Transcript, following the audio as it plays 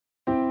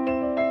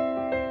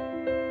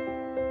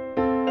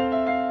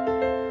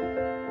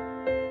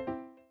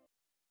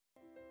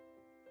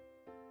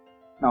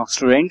Now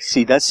students,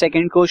 see the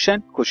second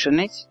question. Question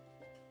is,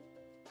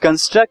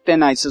 construct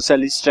an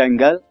isosceles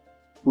triangle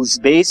whose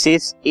base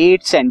is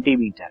 8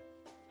 centimeter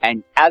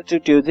and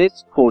altitude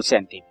is 4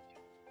 centimeter.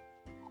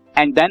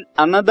 And then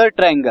another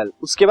triangle,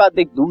 उसके बाद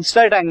एक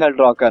दूसरा triangle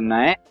draw करना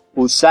है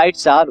whose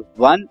sides are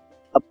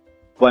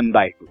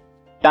 1/2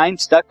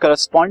 times the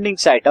corresponding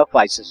side of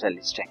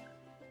isosceles triangle.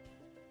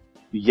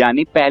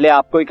 यानी पहले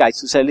आपको एक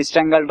isosceles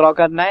triangle draw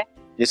करना है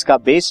जिसका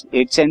बेस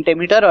 8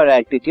 सेंटीमीटर और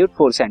एल्टीट्यूड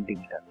 4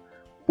 सेंटीमीटर.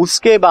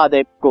 उसके बाद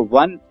आपको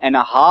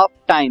 1.5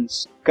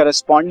 टाइम्स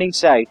करस्पॉन्डिंग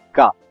साइड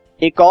का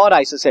एक और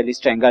आइसोसेलेस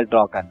ट्रायंगल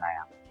ड्रॉ करना है.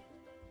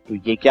 तो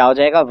ये क्या हो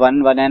जाएगा,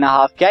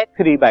 1.5 क्या है,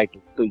 3/2.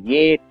 तो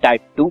ये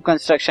टाइप 2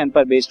 कंस्ट्रक्शन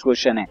पर बेस्ड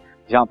क्वेश्चन है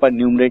जहां पर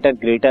न्यूमरेटर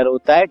ग्रेटर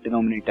होता है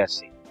डिनोमिनेटर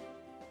से.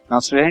 Now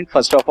student,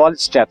 first of all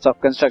steps of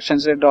construction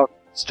से ड्रॉ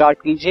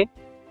स्टार्ट कीजिए.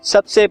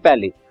 सबसे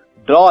पहले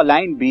draw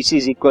line BC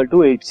is equal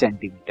to 8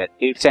 centimetre.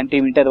 8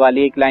 centimetre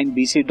वाली एक लाइन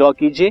BC ड्रॉ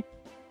कीजिए.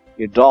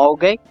 ये ड्रॉ हो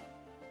गई.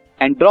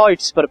 And draw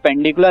its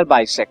perpendicular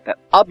bisector.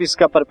 अब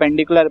इसका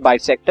परपेंडिकुलर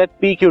बाइसेक्टर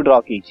PQ ड्रॉ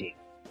कीजिए.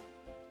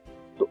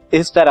 तो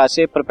इस तरह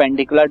से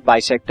परपेंडिकुलर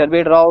बाइसेक्टर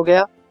भी ड्रॉ हो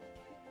गया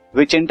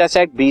विच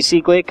इंटरसेक्ट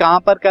BC को ये कहां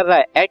पर कर रहा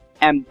है, एट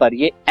M पर.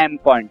 ये M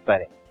पॉइंट पर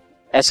है.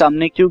 ऐसा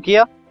हमने क्यों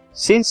किया,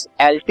 since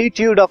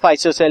altitude of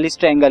isosceles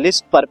triangle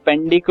is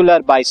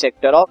perpendicular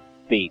bisector of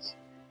base.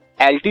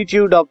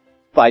 Altitude of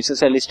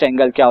isosceles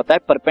triangle क्या होता है,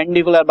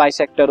 परपेंडिकुलर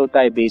बाइसेक्टर होता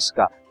है बेस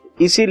का.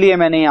 इसीलिए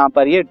मैंने यहां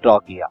पर ये ड्रॉ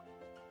किया.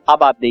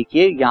 अब आप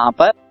देखिए यहां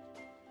पर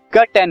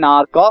cut an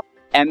arc of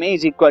MA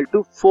is equal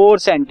to 4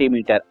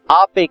 centimetre.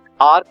 आप एक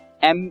आर्क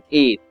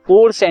MA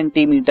 4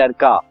 सेंटीमीटर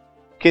का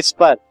किस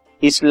पर,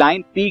 इस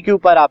लाइन PQ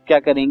पर आप क्या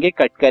करेंगे,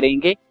 कट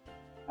करेंगे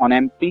on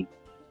MP.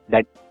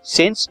 That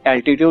since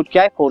altitude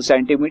क्या है 4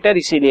 सेंटीमीटर,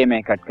 इसीलिए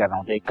मैं कट कर रहा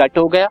हूं. तो एक कट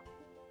हो गया.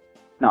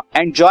 Now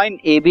and join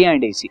AB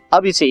and AC.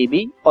 अब इस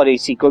AB और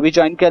AC को भी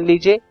ज्वाइन कर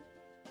लीजिए.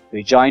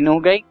 तो ज्वाइन हो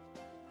गई.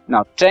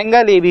 Now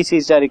triangle ABC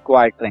is the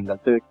required triangle.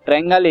 तो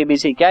ट्रायंगल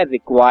ABC क्या है,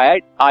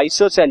 रिक्वायर्ड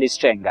आइसोसेलेस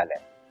ट्रायंगल है.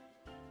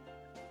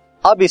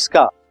 अब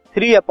इसका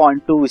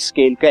 3/2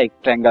 स्केल का एक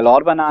ट्रायंगल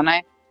और बनाना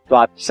है. तो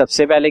आप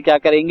सबसे पहले क्या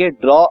करेंगे,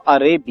 draw a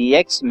ray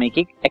BX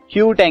making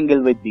acute angle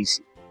with BC.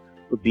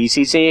 तो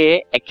BC से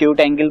एक्यूट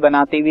एंगल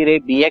बनाते हुए रे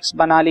BX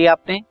बना लिया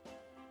आपने.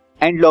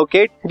 And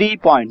locate 3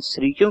 points.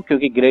 3 क्यों,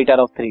 क्योंकि ग्रेटर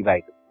ऑफ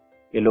 3/2.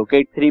 ये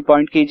लोकेट 3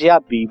 पॉइंट कीजिए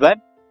आप, B1,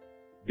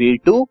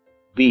 B2,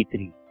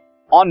 B3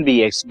 on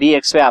BX.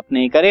 BX पे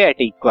आपने करे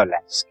at equal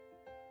lengths.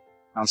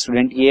 Now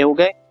student ये हो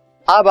गए.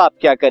 अब आप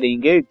क्या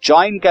करेंगे,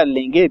 ज्वाइन कर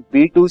लेंगे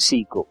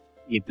B2C को.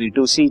 ये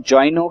B2C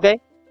ज्वाइन हो गए.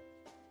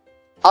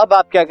 अब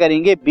आप क्या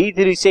करेंगे,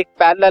 B3 से एक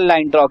पैरेलल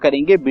लाइन ड्रॉ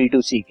करेंगे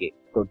B2C के.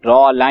 तो draw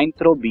a line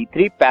through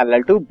B3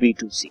 parallel to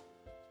B2C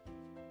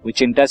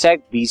which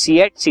intersect BC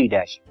at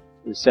C'.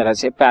 इस तरह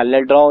से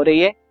पैरेलल ड्रॉ हो रही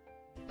है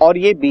और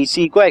ये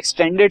BC को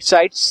एक्सटेंडेड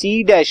साइड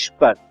C'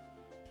 पर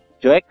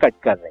जो है कट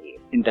कर रही है,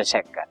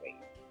 इंटरसेक्ट कर रही है.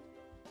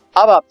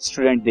 अब आप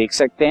स्टूडेंट देख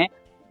सकते हैं,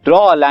 draw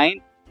a line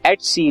at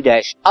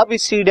C'. अब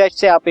इस C'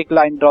 से आप एक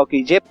लाइन ड्रॉ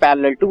कीजिए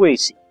पैरेलल टू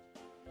AC.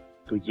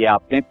 तो ये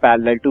आपने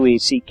पैरेलल टू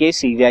AC के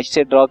C'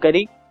 से ड्रॉ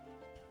करी.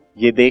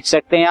 ये देख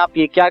सकते हैं आप,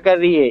 ये क्या कर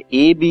रही है,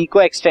 AB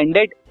को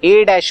एक्सटेंडेड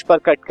A' पर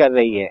कट कर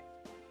रही है.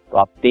 तो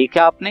आप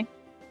देखा आपने.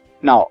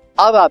 नाउ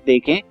अब आप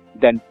देखें,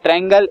 then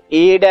triangle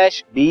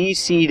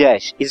A'BC'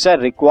 is a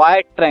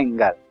required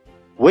triangle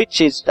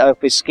which is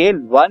of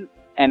scale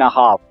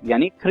 1.5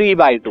 यानी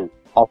 3/2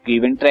 ऑफ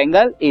गिवन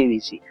ट्रायंगल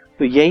ABC.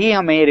 तो यही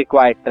हमें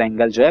रिक्वायर्ड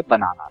ट्रायंगल जो है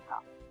बनाना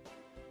था.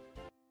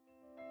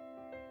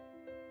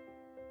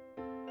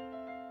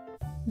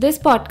 This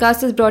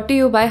podcast is brought to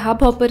you by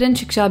hub hopper and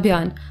Shiksha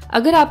Abhiyan.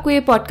 अगर आपको ये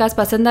पॉडकास्ट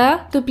पसंद आया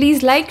तो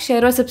प्लीज़ लाइक,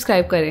 शेयर और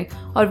सब्सक्राइब करें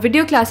और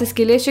वीडियो क्लासेस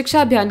के लिए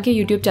शिक्षा अभियान के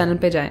YouTube चैनल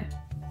पर जाएं.